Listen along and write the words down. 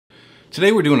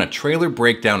Today we're doing a trailer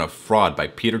breakdown of Fraud by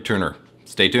Peter Turner.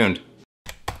 Stay tuned.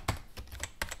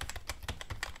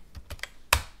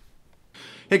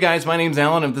 Hey guys, my name's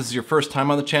Alan. If this is your first time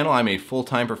on the channel, I'm a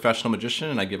full-time professional magician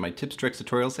and I give my tips, tricks,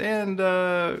 tutorials,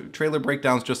 and trailer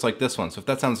breakdowns just like this one. So if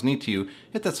that sounds neat to you,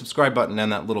 hit that subscribe button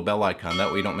and that little bell icon.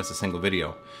 That way you don't miss a single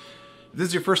video. If this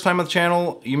is your first time on the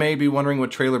channel, you may be wondering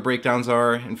what trailer breakdowns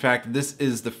are. In fact, this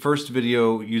is the first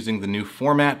video using the new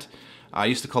format. I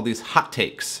used to call these hot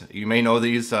takes. You may know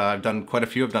these. I've done quite a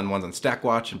few. I've done ones on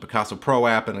Stackwatch and Picasso Pro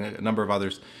app and a number of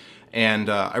others. And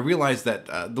I realized that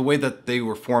the way that they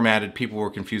were formatted, people were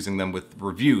confusing them with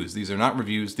reviews. These are not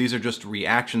reviews. These are just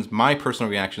reactions, my personal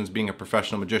reactions, being a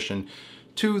professional magician,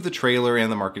 to the trailer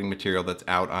and the marketing material that's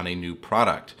out on a new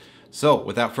product. So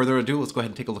without further ado, let's go ahead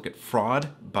and take a look at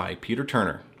Fraud by Peter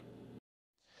Turner.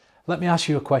 Let me ask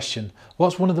you a question.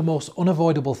 What's one of the most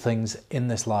unavoidable things in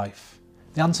this life?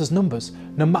 The answer's numbers.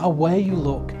 No matter where you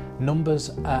look,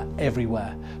 numbers are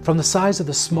everywhere. From the size of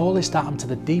the smallest atom to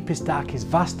the deepest, darkest,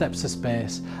 vast depths of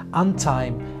space and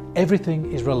time,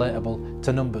 everything is relatable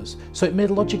to numbers. So it made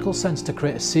logical sense to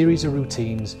create a series of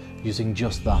routines using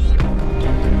just that.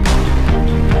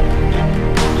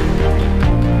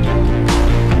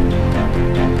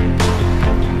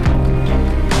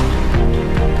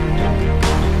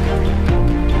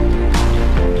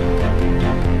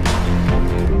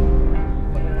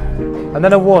 And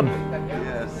then a 1.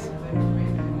 Yes.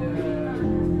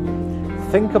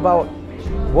 Think about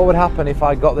what would happen if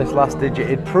I got this last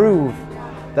digit. It'd prove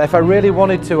that if I really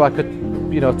wanted to, I could,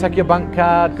 take your bank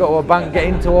card, go to a bank, get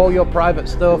into all your private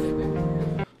stuff.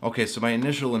 Okay, so my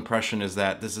initial impression is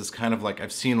that this is kind of like,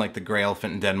 I've seen like the Grey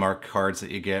Elephant in Denmark cards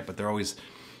that you get, but they're always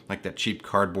like that cheap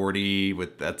cardboardy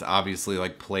with, that's obviously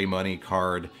like play money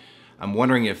card. I'm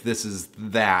wondering if this is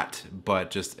that,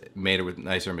 but just made it with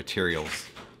nicer materials.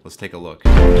 Let's take a look.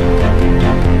 And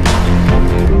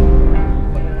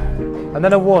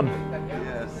then a 1.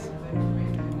 Yes.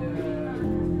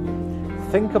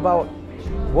 Think about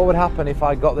what would happen if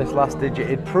I got this last digit.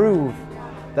 It'd prove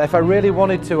that if I really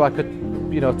wanted to, I could,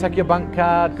 take your bank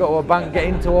card, go to a bank, get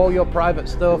into all your private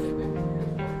stuff.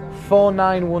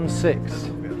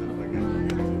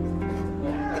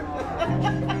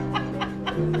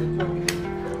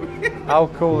 4916. How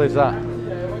cool is that?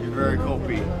 You're very cool,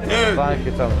 Pete. Thank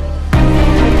you, Tom.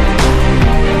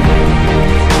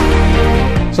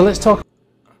 So let's talk.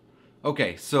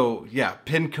 Okay, so yeah,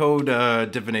 pin code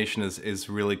divination is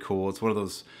really cool. It's one of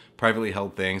those privately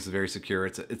held things. It's very secure.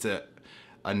 It's a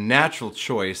natural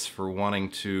choice for wanting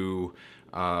to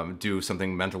do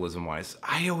something mentalism wise.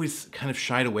 I always kind of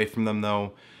shied away from them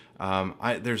though.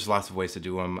 There's lots of ways to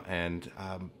do them, and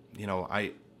I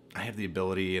have the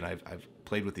ability, and I've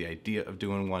played with the idea of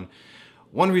doing one.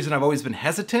 One reason I've always been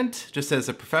hesitant, just as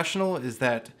a professional, is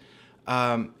that,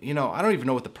 I don't even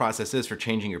know what the process is for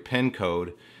changing your PIN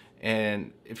code.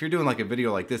 And if you're doing like a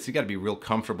video like this, you got to be real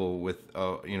comfortable with,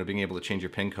 being able to change your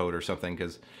PIN code or something,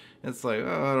 because it's like,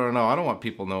 I don't know, I don't want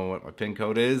people knowing what my PIN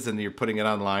code is, and you're putting it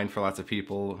online for lots of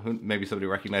people. Maybe somebody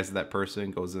recognizes that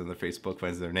person, goes into their Facebook,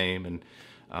 finds their name, and,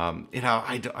 I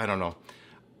don't know.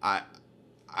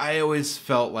 I always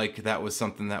felt like that was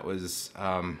something that was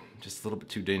just a little bit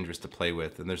too dangerous to play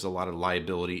with, and there's a lot of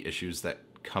liability issues that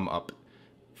come up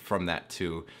from that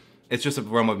too. It's just a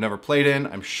realm I've never played in.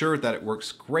 I'm sure that it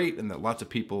works great and that lots of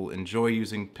people enjoy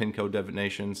using pin code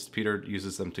divinations. Peter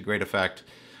uses them to great effect.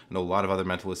 I know a lot of other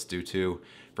mentalists do too.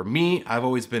 For me, I've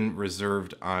always been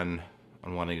reserved on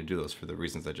wanting to do those for the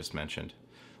reasons I just mentioned.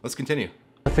 Let's continue.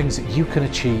 Things that you can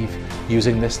achieve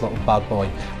using this little bad boy.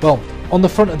 Well, on the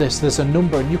front of this there's a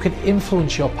number, and you can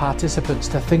influence your participants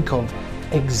to think of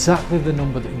exactly the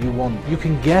number that you want. You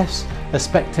can guess a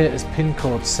spectator's PIN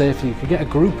code safely. You can get a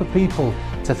group of people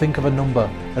to think of a number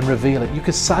and reveal it. You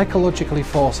can psychologically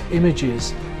force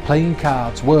images, playing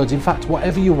cards, words, in fact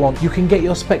whatever you want. You can get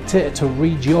your spectator to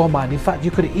read your mind. In fact,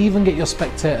 you could even get your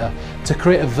spectator to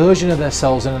create a version of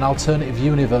themselves in an alternative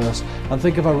universe and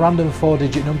think of a random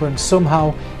 4-digit number, and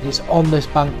somehow it's on this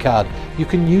bank card. You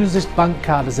can use this bank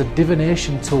card as a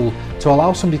divination tool to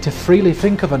allow somebody to freely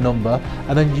think of a number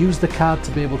and then use the card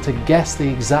to be able to guess the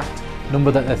exact number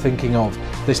that they're thinking of.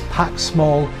 This pack's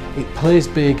small, it plays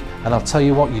big, and I'll tell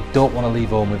you what, you don't want to leave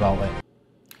home without it.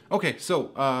 Okay,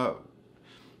 so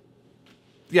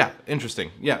yeah,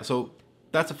 interesting. Yeah, so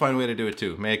that's a fine way to do it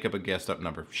too. Make up a guessed up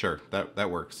number. Sure, that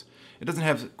works. It doesn't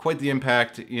have quite the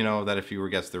impact, that if you were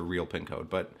guessed their real PIN code,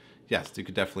 but yes, you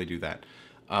could definitely do that.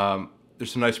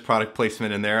 There's some nice product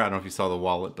placement in there. I don't know if you saw the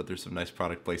wallet, but there's some nice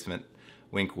product placement.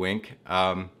 Wink, wink.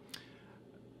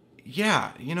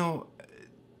 Yeah,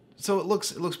 so it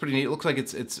looks pretty neat. It looks like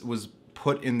it was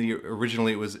put in the,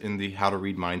 originally it was in the How to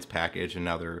Read Minds package, and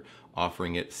now they're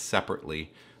offering it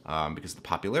separately because of the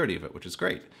popularity of it, which is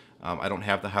great. I don't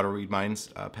have the How to Read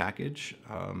Minds package.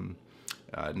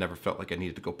 Never felt like I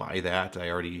needed to go buy that.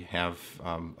 I already have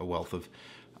a wealth of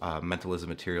mentalism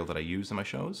material that I use in my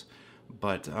shows.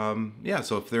 But yeah,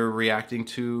 so if they're reacting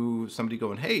to somebody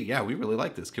going, hey, yeah, we really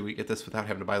like this, can we get this without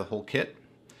having to buy the whole kit?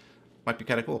 Might be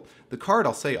kind of cool. The card,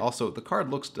 I'll say also, the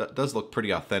card does look pretty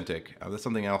authentic. That's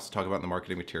something else to talk about in the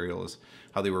marketing material, is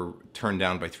how they were turned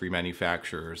down by 3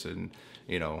 manufacturers. And,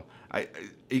 you know,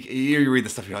 you read the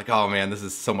stuff, you're like, oh man, this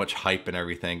is so much hype and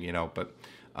everything, you know. But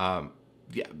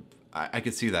yeah, I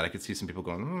could see that. I could see some people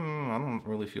going, I don't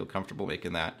really feel comfortable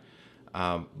making that.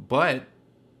 But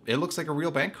it looks like a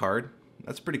real bank card.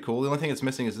 That's pretty cool. The only thing it's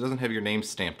missing is it doesn't have your name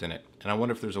stamped in it. And I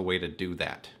wonder if there's a way to do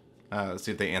that. Let's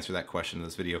see if they answer that question in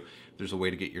this video. If there's a way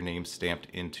to get your name stamped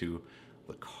into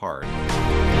the card.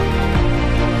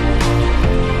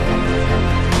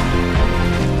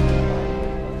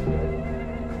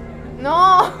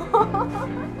 No!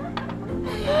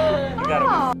 You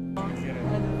gotta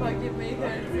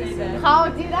How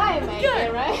did I make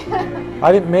it, right?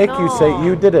 I didn't make you say it,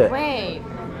 you did it. Wait.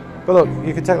 But look,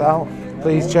 you can take that out.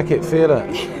 Please check it, feel it.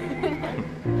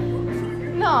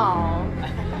 No.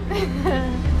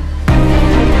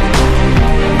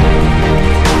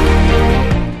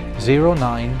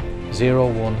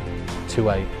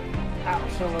 090128.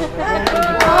 absolutely.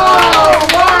 Oh,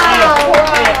 wow!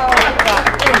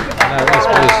 No, let's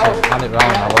please hand it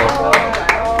round now.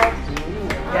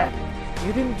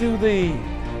 You didn't do the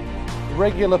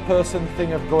regular person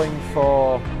thing of going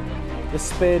for the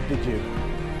spade, did you?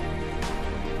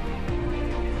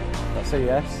 That's a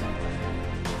yes.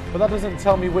 But that doesn't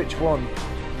tell me which one.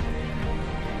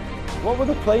 What were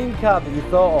the playing card that you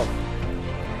thought of?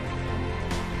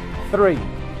 3.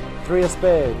 3 of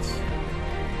spades.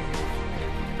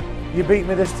 You beat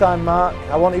me this time, Mark.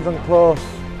 I wasn't even close.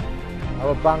 I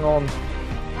was bang on.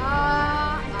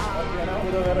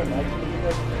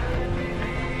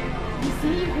 You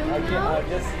see, you feel me now?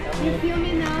 You feel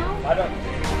me now? I don't.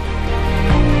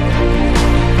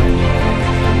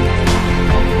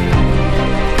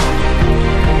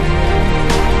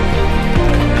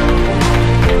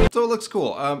 So it looks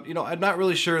cool. You know, I'm not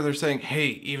really sure. They're saying, hey,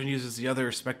 even uses the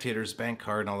other spectator's bank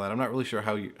card and all that. I'm not really sure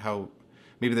how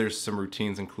maybe there's some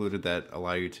routines included that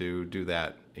allow you to do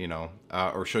that, you know,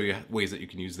 or show you ways that you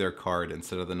can use their card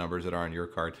instead of the numbers that are on your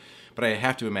card. But I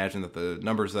have to imagine that the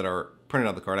numbers that are printed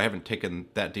on the card, I haven't taken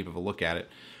that deep of a look at it,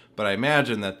 but I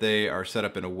imagine that they are set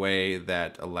up in a way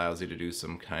that allows you to do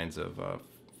some kinds of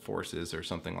forces or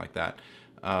something like that.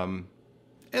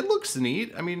 It looks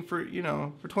neat. I mean, for, you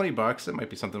know, for 20 bucks, it might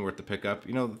be something worth to pick up.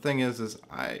 You know, the thing is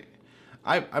I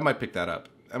might pick that up.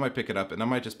 I might pick it up, and I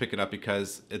might just pick it up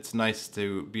because it's nice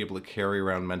to be able to carry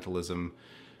around mentalism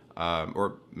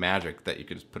or magic that you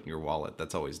can just put in your wallet.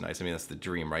 That's always nice. I mean, that's the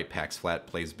dream, right? Packs flat,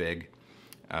 plays big.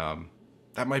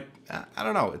 That might, I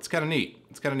don't know. It's kind of neat.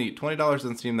 It's kind of neat. $20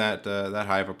 doesn't seem that that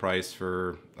high of a price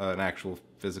for an actual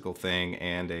physical thing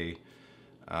and a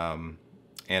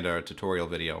tutorial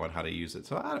video on how to use it.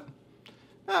 So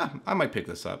I might pick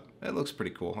this up. It looks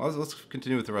pretty cool. Let's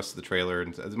continue with the rest of the trailer.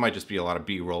 And it might just be a lot of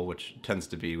B-roll, which tends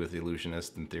to be with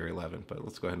Ellusionist and Theory 11. But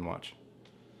let's go ahead and watch.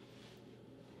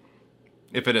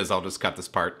 If it is, I'll just cut this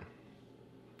part.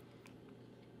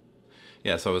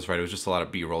 Yeah, so I was right. It was just a lot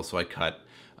of B-roll, so I cut.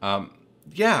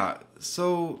 Yeah,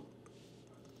 so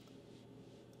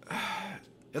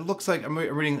it looks like I'm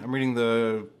reading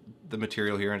the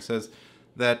material here, and it says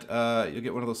that you'll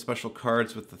get one of those special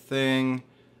cards with the thing,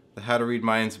 the How to Read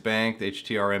Minds bank, the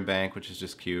HTRM bank, which is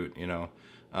just cute, you know.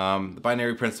 The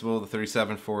binary principle, the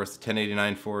 37 force, the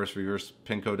 1089 force, reverse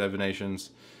pin code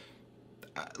divinations.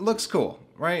 Looks cool,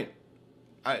 right?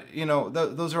 You know,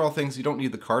 those are all things you don't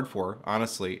need the card for,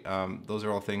 honestly. Those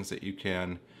are all things that you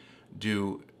can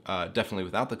do definitely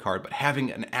without the card, but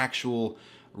having an actual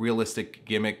realistic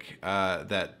gimmick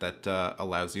that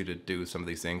allows you to do some of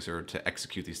these things or to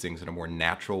execute these things in a more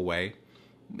natural way,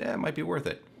 it might be worth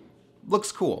it.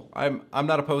 Looks cool. I'm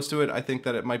not opposed to it. I think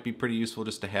that it might be pretty useful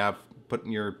just to have put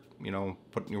in your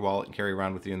wallet and carry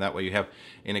around with you, and that way you have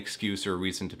an excuse or a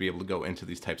reason to be able to go into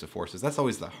these types of forces. That's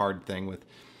always the hard thing with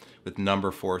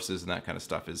number forces and that kind of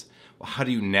stuff is, well, how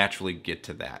do you naturally get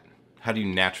to that? How do you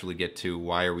naturally get to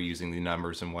why are we using the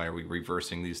numbers and why are we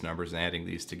reversing these numbers and adding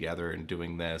these together and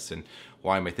doing this, and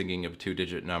why am I thinking of a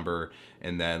 2-digit number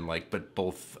and then like but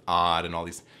both odd and all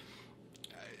these,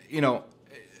 you know,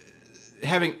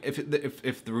 having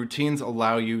if the routines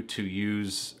allow you to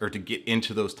use or to get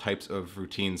into those types of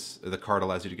routines, the card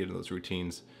allows you to get into those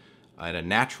routines in a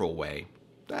natural way.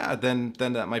 then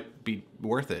that might be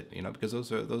worth it, you know, because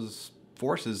those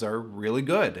forces are really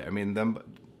good. I mean,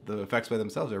 the effects by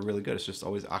themselves are really good. It's just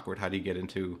always awkward. How do you get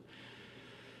into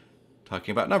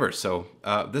talking about numbers? So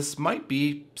this might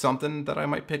be something that I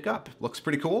might pick up. Looks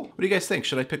pretty cool. What do you guys think?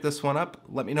 Should I pick this one up?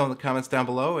 Let me know in the comments down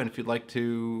below. And if you'd like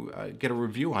to get a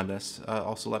review on this,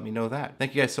 also let me know that.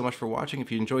 Thank you guys so much for watching.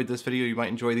 If you enjoyed this video, you might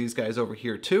enjoy these guys over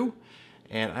here too.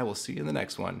 And I will see you in the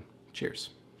next one. Cheers.